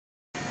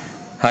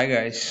Hi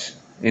guys,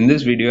 in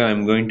this video I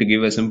am going to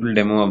give a simple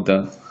demo of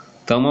the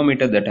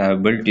thermometer that I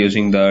have built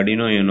using the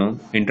Arduino UNO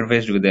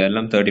interfaced with the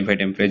LM35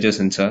 temperature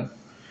sensor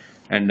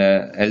and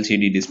a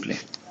LCD display.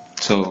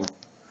 So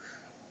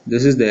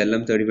this is the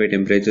LM35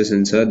 temperature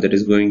sensor that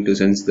is going to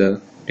sense the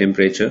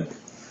temperature,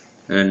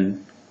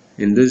 and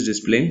in this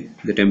display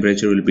the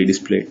temperature will be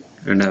displayed,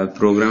 and I have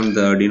programmed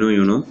the Arduino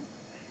UNO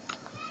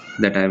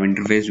that I have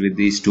interfaced with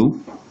these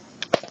two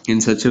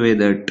in such a way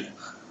that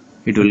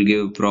it will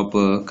give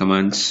proper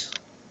commands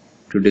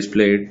to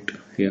display it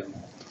here.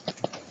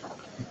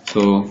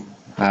 So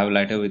I have a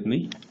lighter with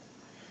me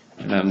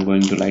and I'm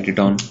going to light it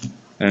on,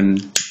 and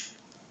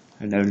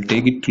I will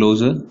take it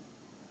closer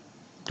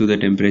to the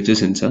temperature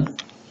sensor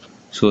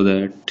so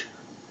that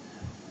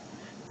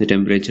the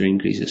temperature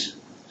increases.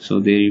 So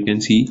there you can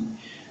see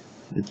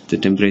that the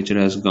temperature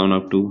has gone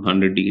up to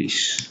 100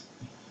 degrees,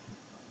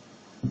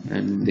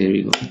 and there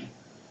we go.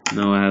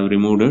 Now I have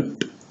removed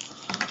it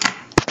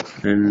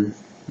and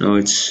now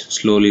it's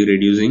slowly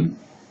reducing.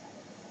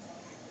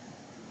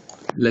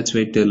 Let's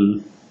wait till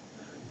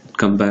it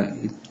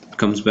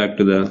comes back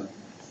to the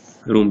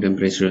room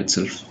temperature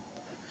itself.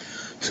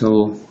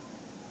 So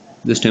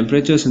this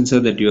temperature sensor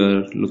that you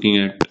are looking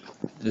at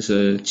is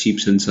a cheap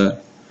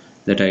sensor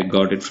that I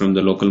got it from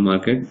the local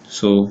market.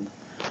 So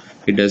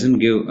it doesn't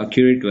give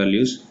accurate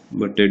values,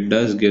 but it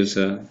does give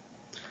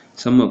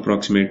some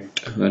approximate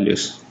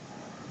values.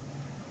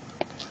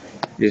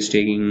 It is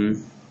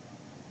taking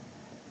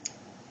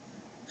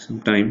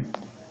some time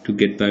to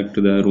get back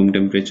to the room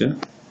temperature.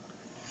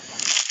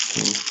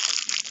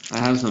 So I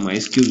have some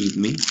ice cubes with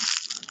me.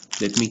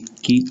 Let me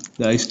keep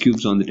the ice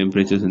cubes on the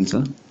temperature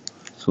sensor.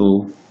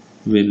 So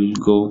we'll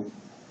go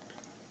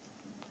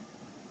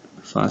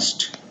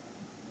fast.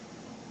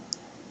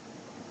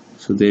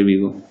 So there we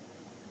go.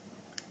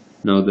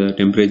 Now the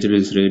temperature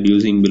is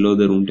reducing below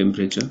the room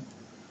temperature.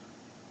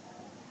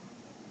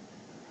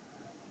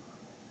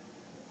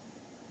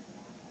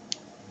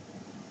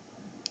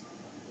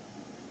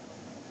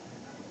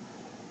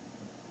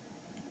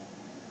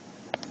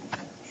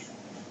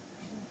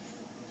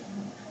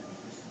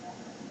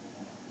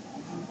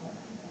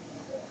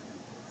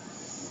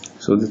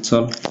 So that's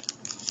all.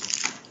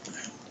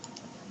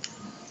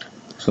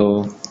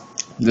 So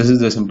this is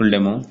the simple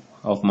demo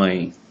of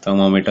my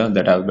thermometer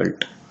that I've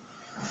built.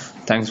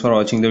 Thanks for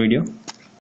watching the video.